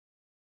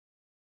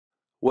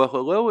Well,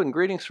 hello and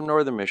greetings from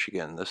Northern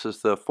Michigan. This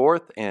is the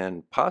fourth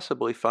and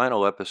possibly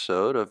final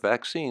episode of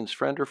Vaccines,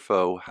 Friend or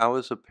Foe, How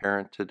is a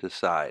Parent to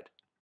Decide?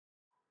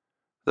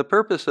 The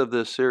purpose of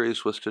this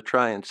series was to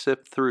try and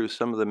sift through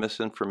some of the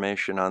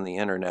misinformation on the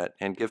internet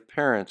and give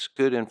parents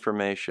good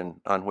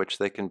information on which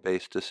they can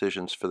base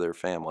decisions for their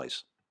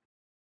families.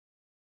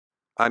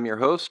 I'm your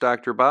host,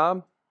 Dr.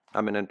 Bob.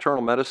 I'm an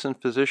internal medicine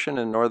physician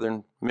in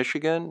Northern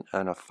Michigan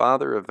and a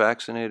father of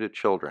vaccinated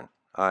children.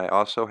 I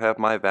also have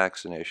my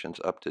vaccinations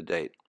up to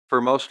date. For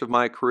most of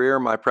my career,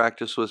 my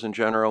practice was in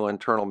general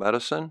internal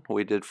medicine.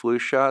 We did flu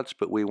shots,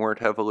 but we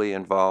weren't heavily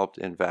involved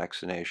in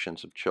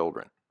vaccinations of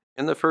children.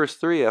 In the first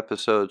three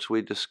episodes,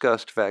 we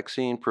discussed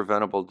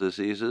vaccine-preventable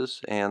diseases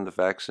and the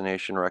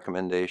vaccination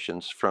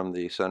recommendations from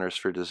the Centers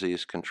for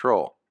Disease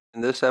Control.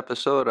 In this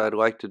episode, I'd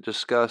like to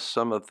discuss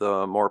some of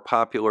the more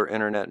popular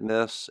internet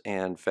myths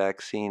and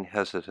vaccine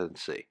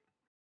hesitancy.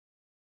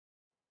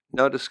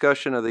 No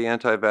discussion of the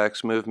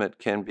anti-vaxx movement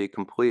can be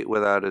complete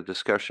without a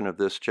discussion of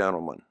this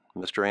gentleman,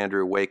 Mr.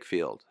 Andrew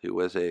Wakefield, who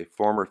was a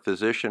former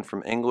physician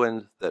from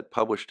England that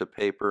published a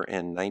paper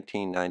in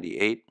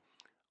 1998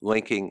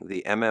 linking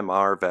the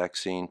MMR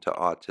vaccine to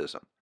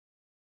autism.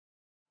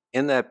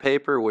 In that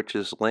paper, which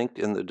is linked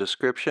in the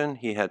description,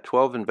 he had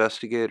 12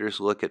 investigators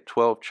look at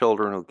 12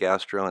 children with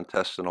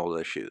gastrointestinal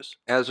issues.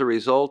 As a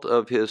result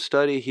of his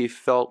study, he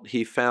felt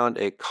he found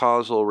a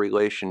causal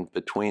relation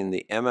between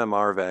the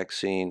MMR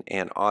vaccine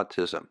and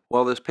autism.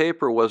 While this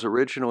paper was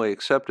originally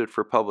accepted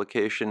for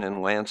publication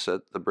in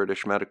Lancet, the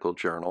British medical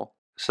journal,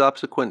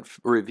 subsequent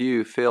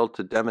review failed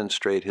to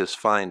demonstrate his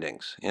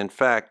findings. In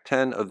fact,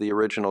 10 of the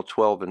original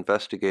 12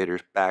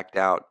 investigators backed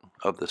out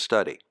of the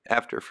study.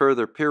 After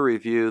further peer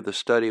review, the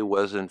study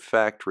was in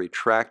fact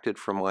retracted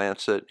from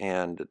Lancet,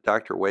 and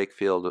Dr.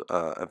 Wakefield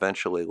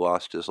eventually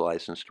lost his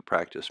license to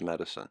practice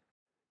medicine.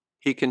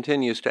 He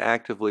continues to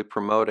actively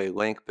promote a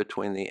link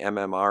between the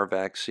MMR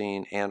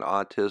vaccine and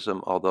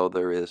autism, although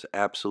there is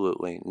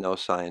absolutely no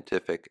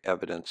scientific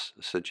evidence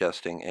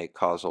suggesting a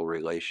causal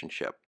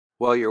relationship.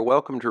 While you're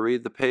welcome to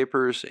read the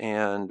papers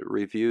and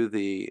review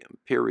the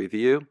peer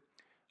review,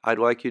 I'd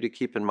like you to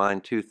keep in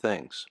mind two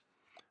things.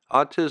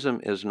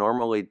 Autism is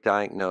normally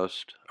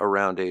diagnosed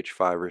around age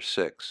 5 or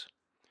 6.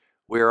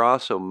 We are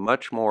also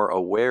much more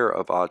aware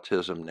of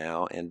autism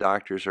now, and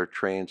doctors are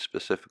trained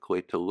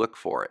specifically to look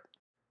for it.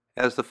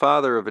 As the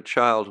father of a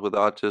child with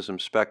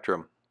autism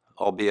spectrum,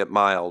 albeit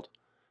mild,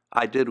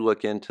 I did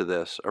look into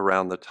this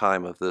around the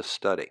time of this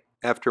study.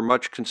 After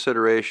much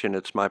consideration,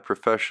 it's my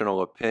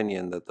professional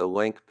opinion that the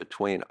link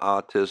between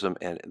autism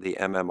and the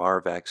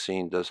MMR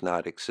vaccine does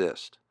not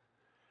exist.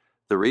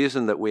 The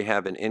reason that we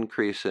have an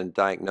increase in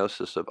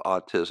diagnosis of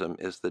autism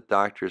is that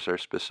doctors are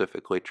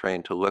specifically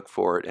trained to look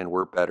for it and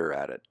we're better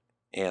at it.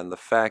 And the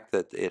fact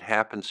that it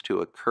happens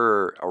to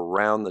occur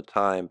around the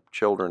time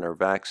children are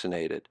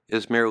vaccinated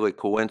is merely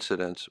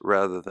coincidence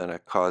rather than a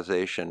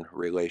causation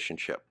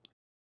relationship.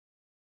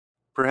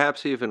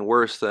 Perhaps even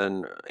worse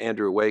than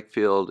Andrew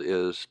Wakefield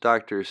is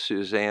Dr.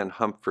 Suzanne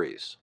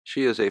Humphries.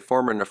 She is a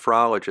former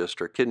nephrologist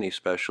or kidney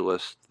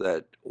specialist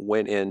that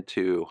went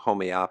into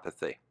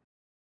homeopathy.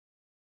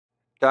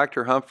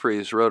 Dr.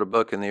 Humphries wrote a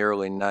book in the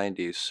early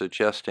 90s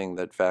suggesting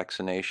that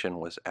vaccination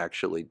was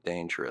actually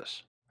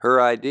dangerous.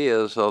 Her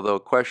ideas, although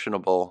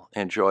questionable,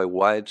 enjoy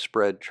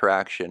widespread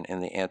traction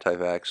in the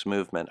anti-vaxx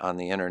movement on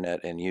the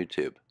internet and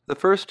YouTube. The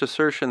first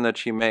assertion that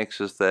she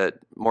makes is that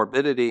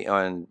morbidity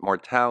and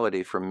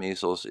mortality from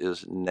measles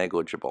is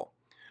negligible.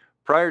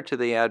 Prior to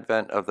the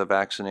advent of the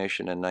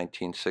vaccination in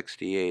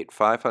 1968,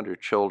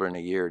 500 children a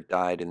year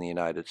died in the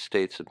United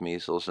States of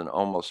measles, and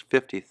almost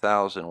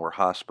 50,000 were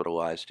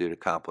hospitalized due to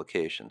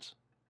complications.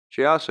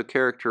 She also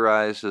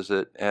characterizes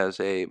it as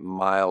a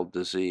mild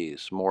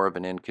disease, more of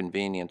an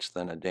inconvenience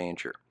than a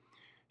danger.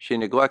 She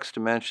neglects to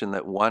mention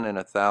that 1 in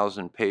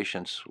 1,000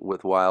 patients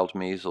with wild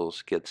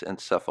measles gets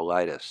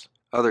encephalitis.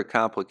 Other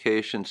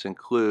complications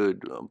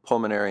include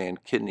pulmonary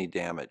and kidney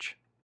damage.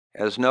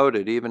 As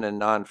noted, even in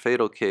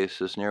non-fatal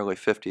cases, nearly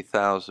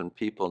 50,000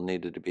 people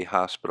needed to be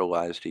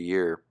hospitalized a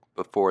year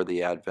before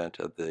the advent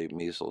of the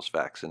measles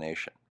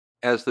vaccination.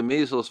 As the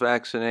measles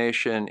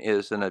vaccination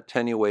is an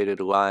attenuated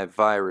live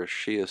virus,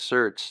 she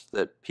asserts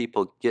that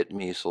people get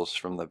measles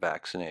from the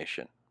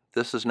vaccination.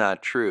 This is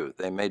not true.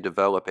 They may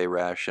develop a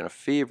rash and a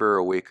fever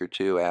a week or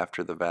two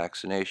after the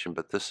vaccination,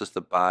 but this is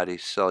the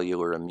body's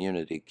cellular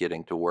immunity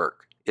getting to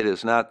work. It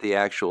is not the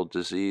actual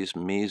disease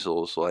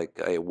measles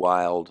like a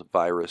wild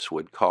virus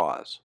would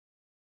cause.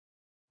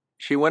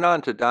 She went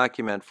on to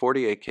document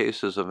 48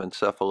 cases of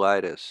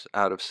encephalitis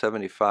out of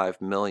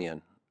 75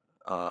 million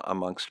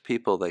amongst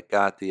people that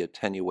got the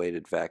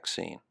attenuated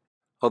vaccine.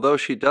 Although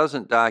she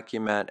doesn't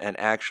document an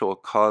actual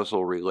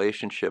causal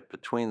relationship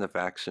between the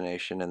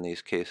vaccination and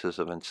these cases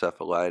of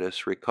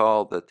encephalitis,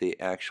 recall that the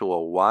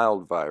actual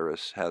wild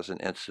virus has an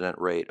incident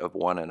rate of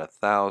 1 in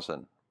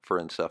 1,000 for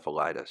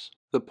encephalitis.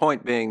 The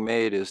point being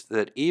made is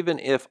that even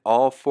if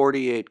all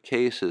 48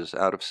 cases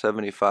out of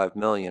 75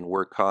 million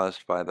were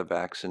caused by the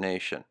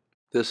vaccination,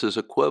 this is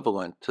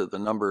equivalent to the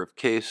number of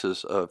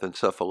cases of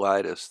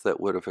encephalitis that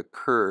would have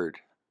occurred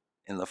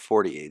in the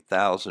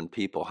 48,000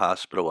 people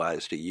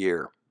hospitalized a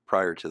year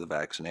prior to the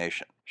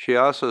vaccination. She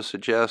also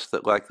suggests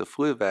that, like the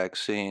flu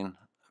vaccine,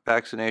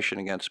 vaccination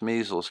against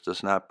measles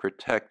does not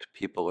protect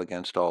people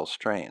against all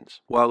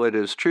strains. While it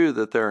is true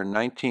that there are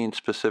 19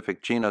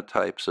 specific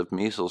genotypes of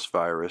measles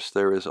virus,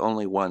 there is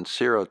only one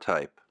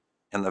serotype,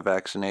 and the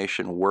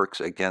vaccination works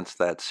against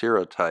that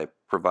serotype,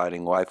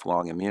 providing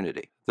lifelong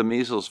immunity. The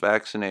measles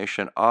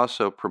vaccination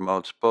also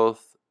promotes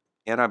both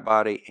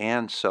antibody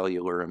and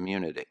cellular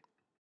immunity.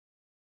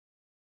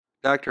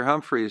 Dr.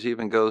 Humphries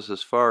even goes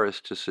as far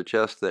as to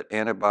suggest that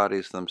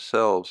antibodies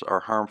themselves are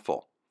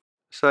harmful,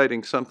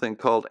 citing something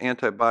called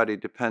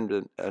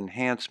antibody-dependent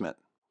enhancement.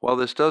 While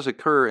this does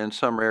occur in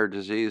some rare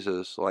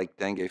diseases like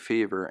dengue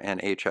fever and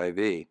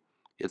HIV,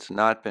 it's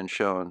not been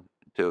shown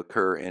to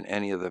occur in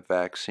any of the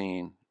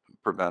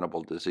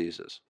vaccine-preventable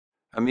diseases.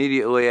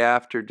 Immediately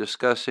after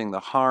discussing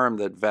the harm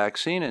that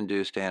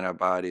vaccine-induced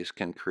antibodies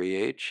can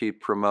create, she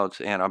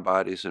promotes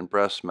antibodies in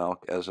breast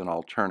milk as an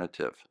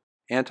alternative.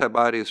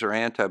 Antibodies are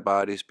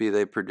antibodies, be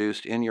they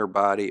produced in your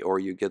body or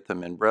you get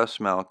them in breast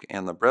milk,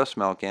 and the breast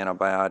milk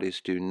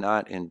antibodies do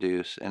not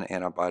induce an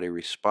antibody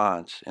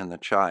response in the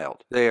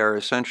child. They are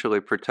essentially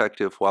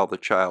protective while the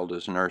child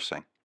is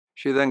nursing.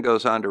 She then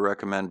goes on to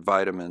recommend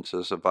vitamins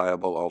as a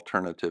viable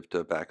alternative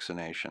to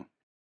vaccination.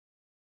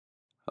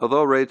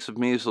 Although rates of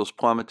measles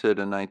plummeted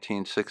in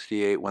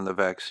 1968 when the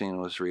vaccine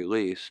was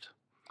released,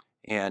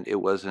 and it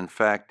was in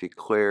fact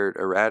declared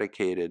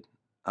eradicated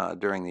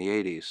during the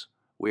 80s,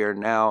 we are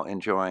now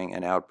enjoying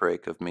an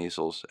outbreak of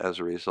measles as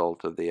a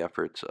result of the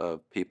efforts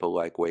of people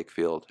like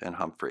Wakefield and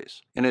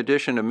Humphries. In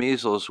addition to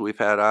measles, we've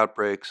had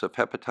outbreaks of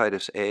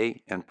hepatitis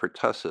A and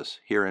pertussis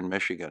here in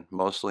Michigan,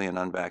 mostly in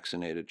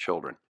unvaccinated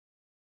children.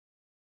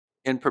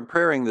 In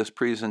preparing this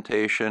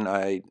presentation,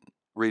 I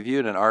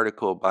reviewed an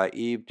article by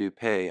Yves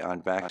Dupay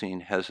on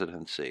vaccine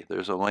hesitancy.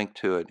 There's a link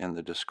to it in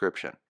the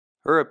description.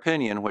 Her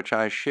opinion, which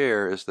I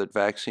share, is that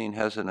vaccine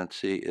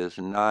hesitancy is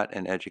not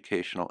an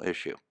educational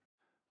issue.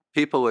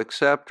 People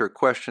accept or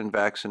question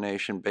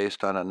vaccination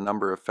based on a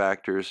number of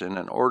factors, and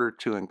in order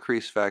to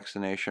increase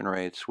vaccination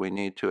rates, we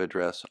need to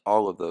address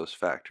all of those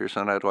factors,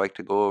 and I'd like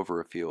to go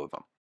over a few of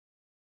them.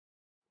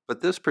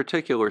 But this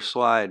particular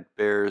slide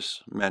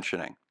bears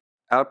mentioning.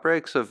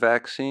 Outbreaks of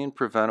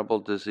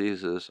vaccine-preventable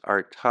diseases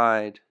are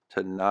tied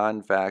to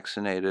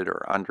non-vaccinated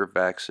or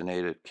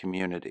under-vaccinated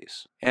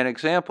communities. An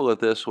example of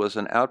this was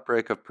an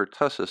outbreak of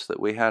pertussis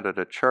that we had at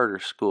a charter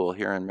school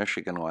here in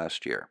Michigan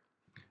last year.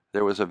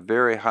 There was a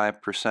very high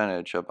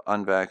percentage of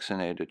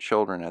unvaccinated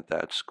children at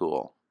that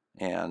school,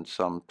 and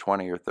some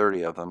 20 or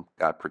 30 of them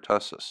got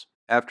pertussis.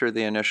 After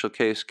the initial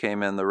case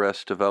came in, the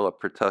rest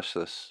developed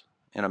pertussis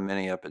in a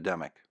mini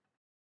epidemic.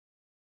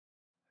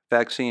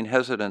 Vaccine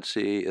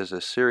hesitancy is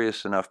a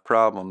serious enough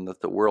problem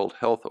that the World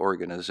Health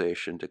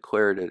Organization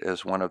declared it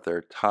as one of their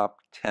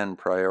top 10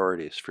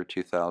 priorities for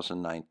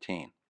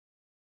 2019.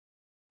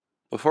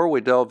 Before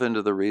we delve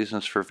into the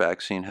reasons for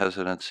vaccine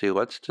hesitancy,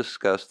 let's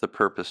discuss the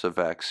purpose of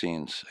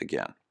vaccines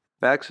again.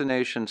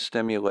 Vaccinations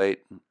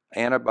stimulate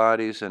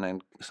antibodies and,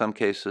 in some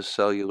cases,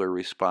 cellular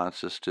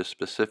responses to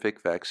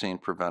specific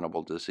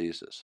vaccine-preventable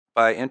diseases.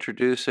 By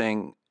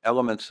introducing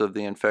elements of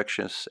the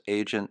infectious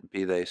agent,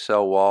 be they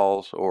cell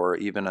walls or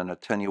even an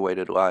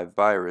attenuated live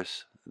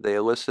virus, they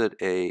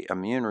elicit an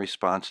immune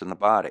response in the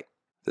body.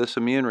 This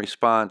immune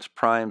response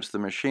primes the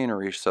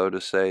machinery, so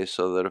to say,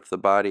 so that if the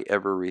body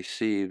ever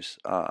receives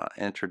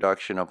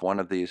introduction of one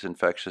of these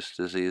infectious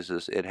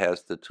diseases, it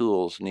has the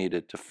tools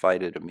needed to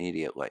fight it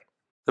immediately.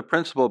 The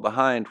principle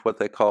behind what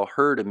they call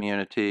herd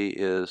immunity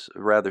is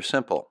rather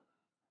simple.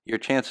 Your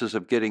chances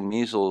of getting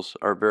measles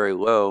are very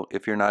low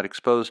if you're not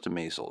exposed to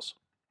measles.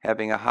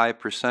 Having a high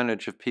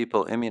percentage of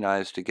people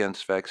immunized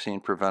against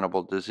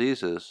vaccine-preventable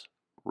diseases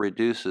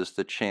reduces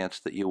the chance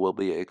that you will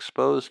be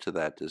exposed to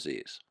that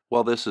disease.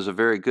 While this is a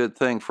very good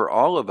thing for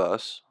all of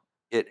us,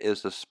 it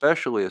is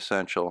especially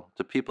essential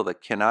to people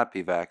that cannot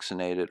be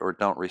vaccinated or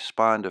don't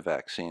respond to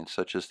vaccines,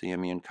 such as the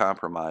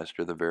immune-compromised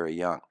or the very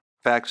young.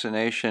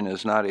 Vaccination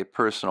is not a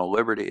personal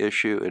liberty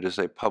issue, it is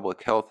a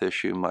public health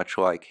issue, much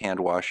like hand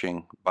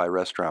washing by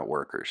restaurant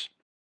workers.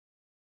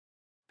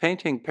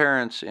 Painting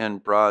parents in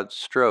broad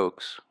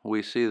strokes,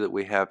 we see that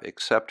we have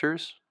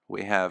acceptors,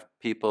 we have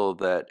people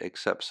that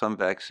accept some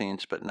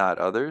vaccines but not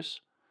others,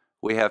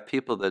 we have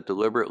people that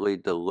deliberately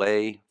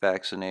delay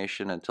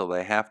vaccination until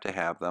they have to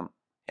have them,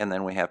 and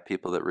then we have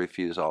people that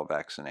refuse all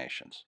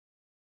vaccinations.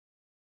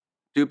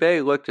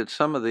 Dubé looked at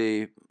some of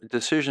the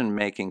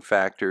decision-making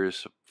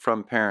factors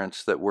from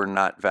parents that were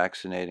not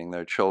vaccinating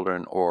their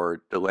children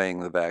or delaying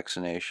the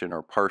vaccination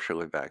or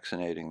partially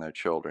vaccinating their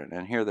children,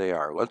 and here they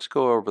are. Let's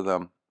go over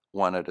them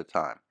one at a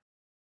time.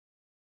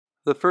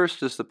 The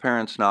first is the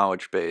parents'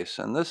 knowledge base,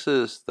 and this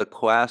is the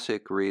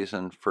classic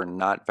reason for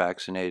not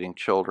vaccinating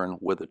children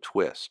with a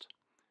twist.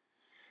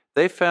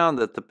 They found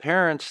that the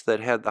parents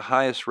that had the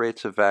highest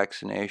rates of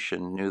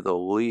vaccination knew the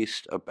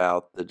least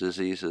about the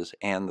diseases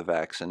and the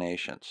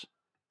vaccinations.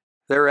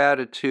 Their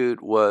attitude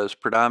was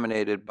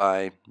predominated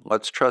by,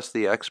 let's trust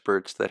the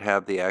experts that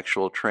have the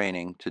actual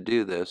training to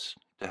do this,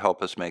 to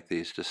help us make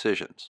these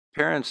decisions.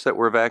 Parents that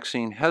were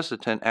vaccine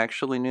hesitant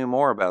actually knew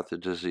more about the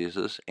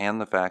diseases and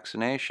the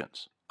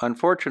vaccinations.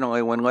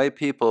 Unfortunately, when lay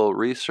people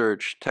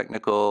research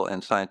technical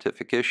and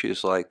scientific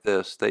issues like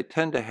this, they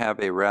tend to have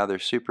a rather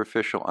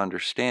superficial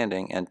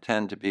understanding and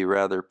tend to be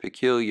rather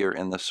peculiar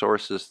in the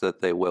sources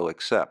that they will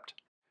accept.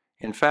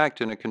 In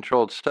fact, in a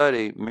controlled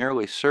study,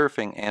 merely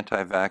surfing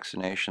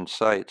anti-vaccination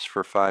sites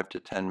for 5 to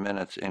 10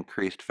 minutes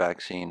increased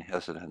vaccine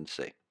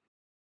hesitancy.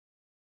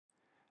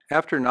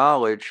 After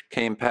knowledge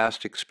came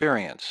past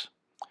experience.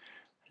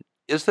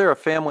 Is there a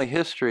family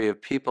history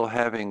of people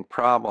having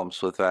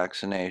problems with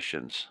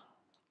vaccinations?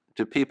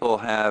 Do people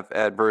have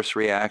adverse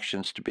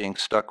reactions to being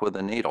stuck with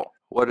a needle?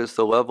 What is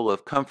the level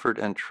of comfort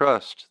and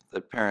trust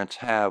that parents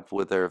have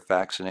with their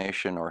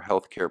vaccination or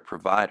healthcare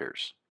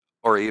providers,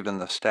 or even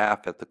the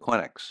staff at the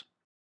clinics?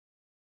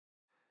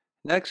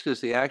 Next is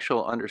the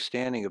actual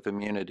understanding of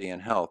immunity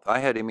and health.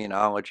 I had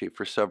immunology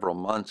for several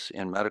months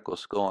in medical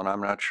school, and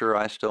I'm not sure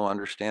I still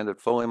understand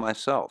it fully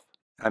myself.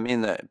 I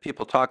mean, that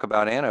people talk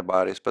about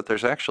antibodies, but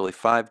there's actually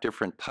 5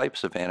 different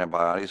types of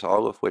antibodies,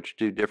 all of which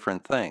do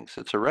different things.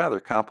 It's a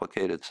rather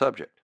complicated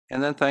subject.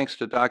 And then thanks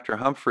to Dr.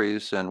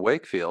 Humphries and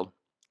Wakefield,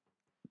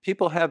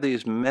 people have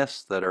these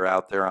myths that are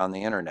out there on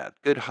the internet.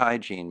 Good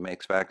hygiene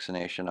makes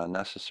vaccination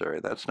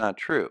unnecessary. That's not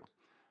true.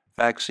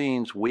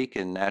 Vaccines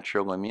weaken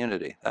natural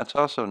immunity. That's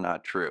also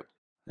not true.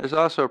 There's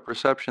also a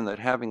perception that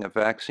having a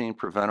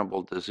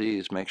vaccine-preventable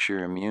disease makes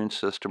your immune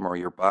system or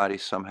your body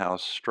somehow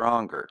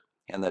stronger,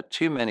 and that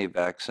too many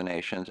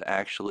vaccinations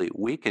actually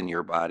weaken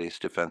your body's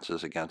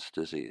defenses against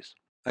disease.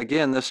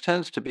 Again, this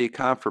tends to be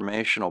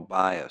confirmational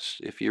bias.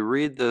 If you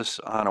read this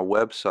on a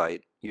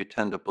website, you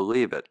tend to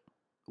believe it,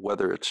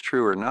 whether it's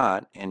true or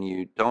not, and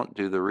you don't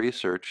do the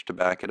research to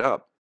back it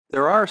up.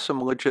 There are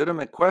some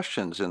legitimate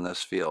questions in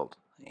this field.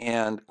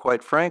 And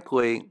quite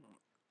frankly,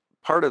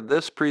 part of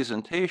this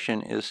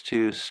presentation is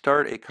to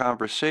start a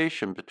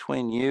conversation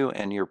between you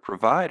and your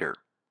provider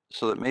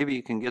so that maybe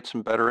you can get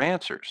some better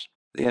answers.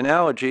 The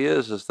analogy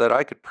is that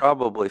I could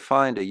probably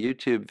find a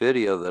YouTube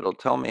video that'll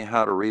tell me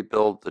how to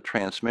rebuild the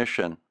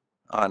transmission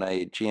on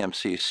a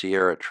GMC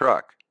Sierra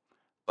truck.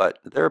 But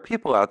there are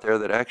people out there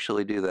that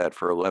actually do that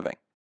for a living.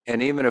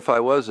 And even if I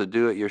was a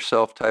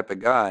do-it-yourself type of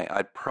guy,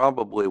 I'd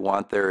probably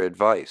want their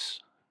advice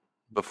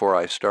before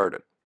I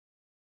started.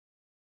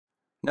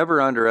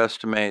 Never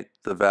underestimate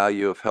the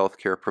value of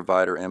healthcare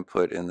provider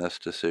input in this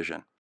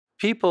decision.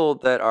 People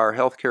that are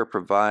healthcare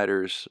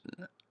providers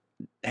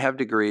have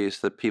degrees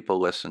that people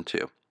listen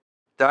to.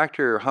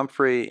 Dr.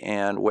 Humphrey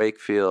and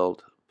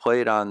Wakefield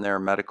played on their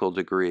medical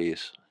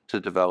degrees to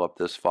develop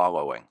this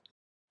following.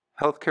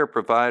 Healthcare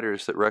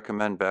providers that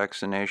recommend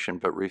vaccination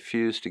but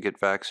refuse to get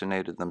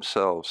vaccinated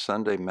themselves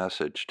send a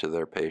message to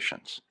their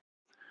patients.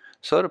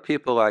 So do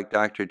people like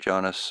Dr.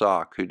 Jonas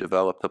Salk, who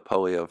developed the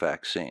polio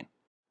vaccine.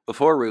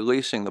 Before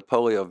releasing the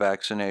polio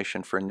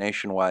vaccination for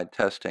nationwide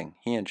testing,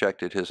 he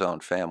injected his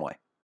own family.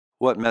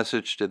 What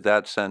message did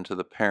that send to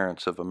the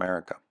parents of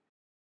America?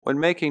 When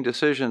making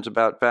decisions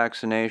about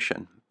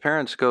vaccination,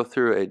 parents go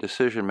through a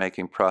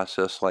decision-making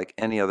process like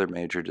any other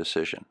major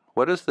decision.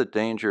 What is the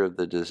danger of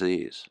the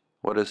disease?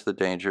 What is the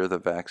danger of the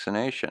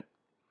vaccination?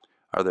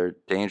 Are there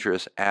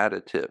dangerous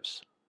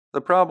additives?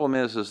 The problem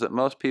is that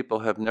most people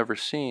have never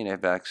seen a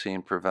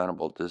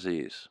vaccine-preventable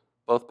disease,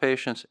 both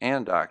patients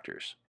and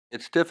doctors.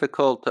 It's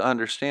difficult to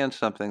understand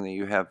something that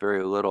you have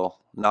very little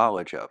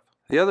knowledge of.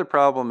 The other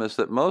problem is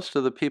that most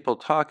of the people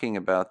talking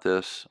about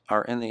this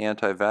are in the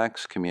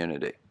anti-vaxx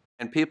community.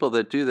 And people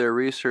that do their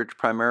research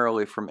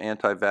primarily from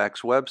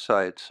anti-vaxx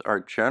websites are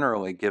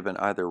generally given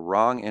either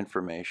wrong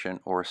information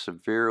or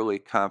severely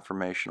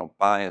confirmational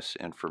bias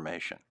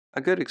information.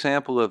 A good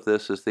example of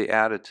this is the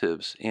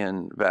additives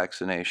in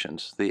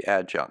vaccinations, the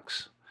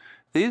adjuncts.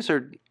 These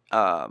are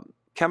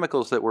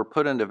chemicals that were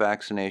put into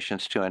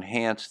vaccinations to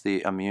enhance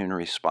the immune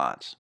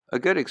response. A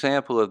good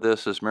example of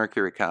this is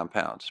mercury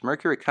compounds.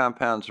 Mercury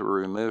compounds were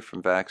removed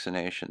from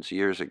vaccinations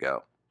years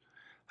ago.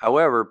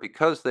 However,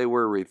 because they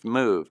were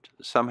removed,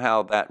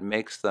 somehow that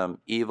makes them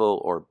evil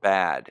or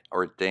bad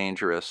or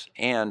dangerous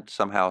and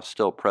somehow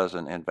still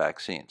present in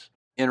vaccines.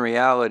 In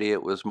reality,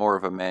 it was more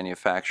of a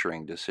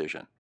manufacturing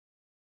decision.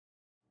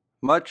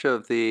 Much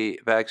of the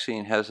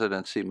vaccine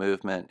hesitancy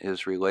movement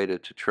is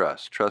related to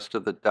trust. Trust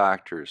of the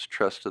doctors,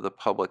 trust of the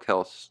public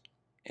health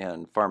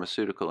and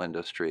pharmaceutical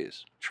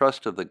industries,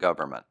 trust of the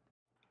government.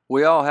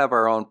 We all have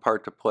our own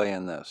part to play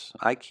in this.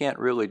 I can't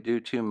really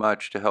do too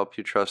much to help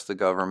you trust the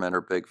government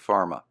or big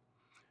pharma.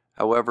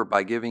 However,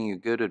 by giving you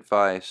good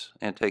advice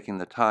and taking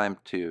the time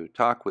to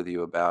talk with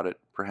you about it,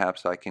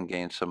 perhaps I can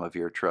gain some of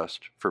your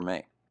trust for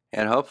me.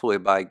 And hopefully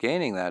by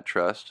gaining that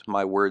trust,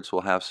 my words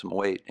will have some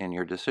weight in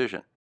your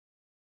decision.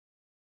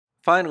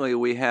 Finally,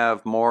 we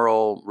have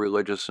moral,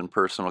 religious, and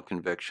personal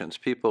convictions.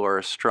 People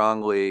are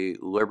strongly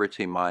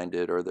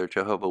liberty-minded, or they're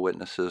Jehovah's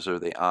Witnesses or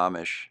the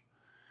Amish,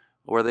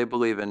 or they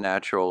believe in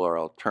natural or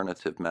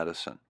alternative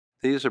medicine.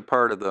 These are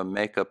part of the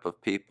makeup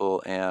of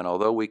people, and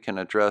although we can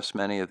address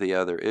many of the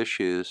other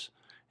issues,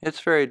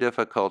 it's very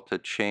difficult to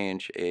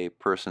change a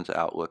person's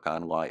outlook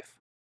on life.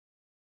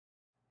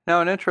 Now,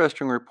 an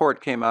interesting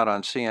report came out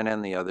on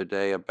CNN the other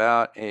day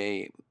about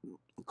a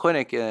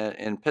clinic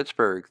in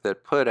Pittsburgh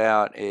that put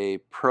out a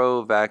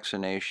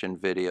pro-vaccination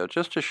video,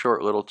 just a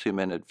short little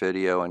 2-minute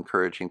video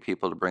encouraging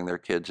people to bring their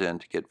kids in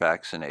to get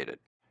vaccinated.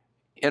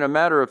 In a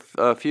matter of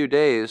a few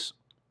days,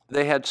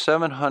 they had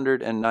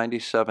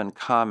 797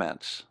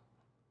 comments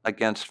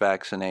against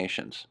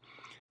vaccinations.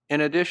 In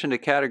addition to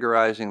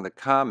categorizing the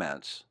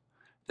comments,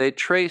 they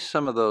traced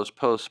some of those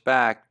posts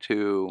back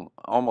to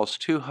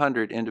almost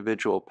 200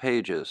 individual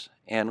pages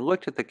and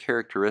looked at the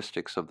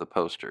characteristics of the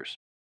posters.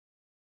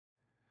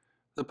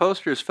 The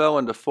posters fell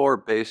into 4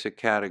 basic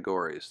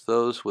categories: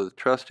 those with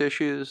trust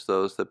issues,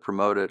 those that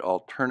promoted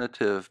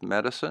alternative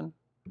medicine,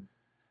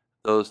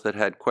 those that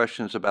had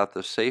questions about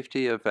the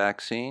safety of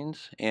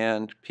vaccines,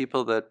 and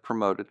people that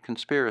promoted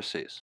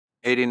conspiracies.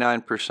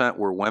 89%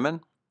 were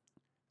women.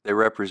 They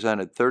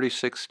represented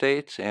 36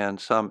 states and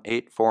some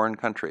 8 foreign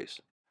countries.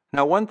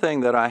 Now, one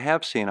thing that I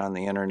have seen on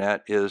the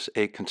internet is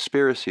a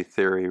conspiracy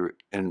theory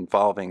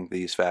involving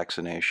these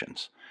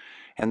vaccinations.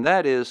 And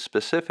that is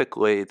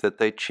specifically that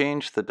they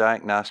changed the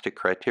diagnostic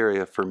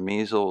criteria for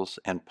measles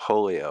and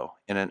polio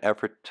in an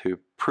effort to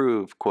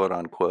prove, quote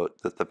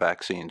unquote, that the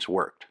vaccines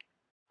worked.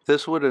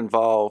 This would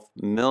involve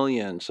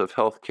millions of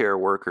healthcare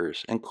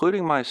workers,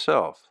 including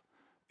myself,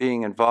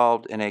 being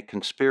involved in a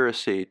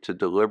conspiracy to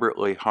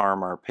deliberately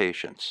harm our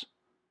patients.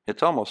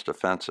 It's almost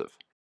offensive.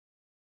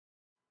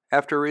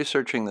 After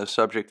researching this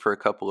subject for a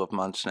couple of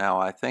months now,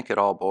 I think it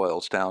all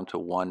boils down to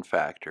one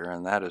factor,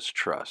 and that is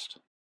trust.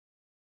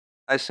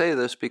 I say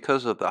this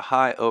because of the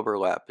high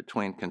overlap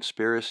between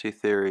conspiracy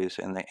theories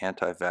and the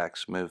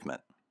anti-vaxx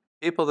movement.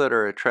 People that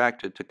are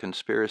attracted to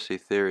conspiracy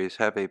theories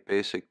have a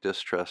basic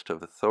distrust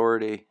of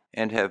authority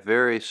and have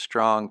very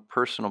strong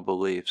personal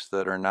beliefs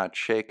that are not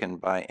shaken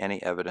by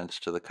any evidence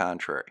to the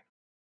contrary.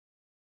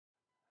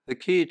 The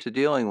key to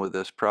dealing with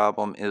this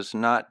problem is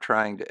not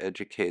trying to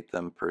educate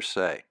them per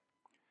se.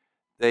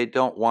 They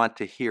don't want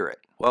to hear it.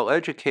 While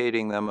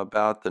educating them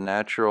about the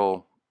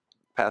natural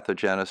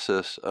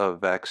pathogenesis of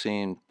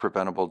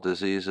vaccine-preventable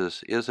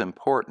diseases is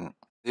important,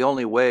 the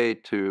only way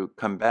to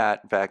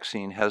combat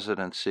vaccine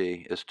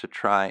hesitancy is to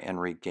try and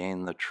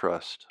regain the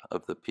trust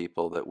of the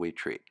people that we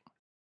treat.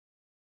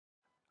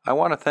 I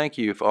want to thank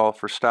you all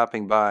for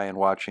stopping by and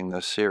watching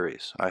this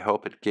series. I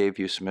hope it gave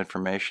you some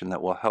information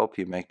that will help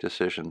you make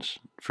decisions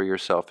for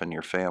yourself and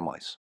your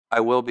families. I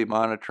will be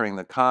monitoring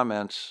the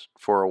comments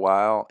for a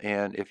while,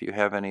 and if you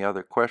have any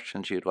other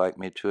questions you'd like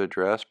me to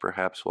address,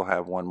 perhaps we'll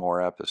have one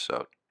more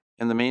episode.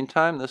 In the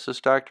meantime, this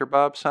is Dr.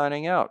 Bob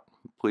signing out.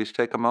 Please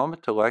take a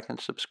moment to like and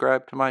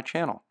subscribe to my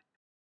channel.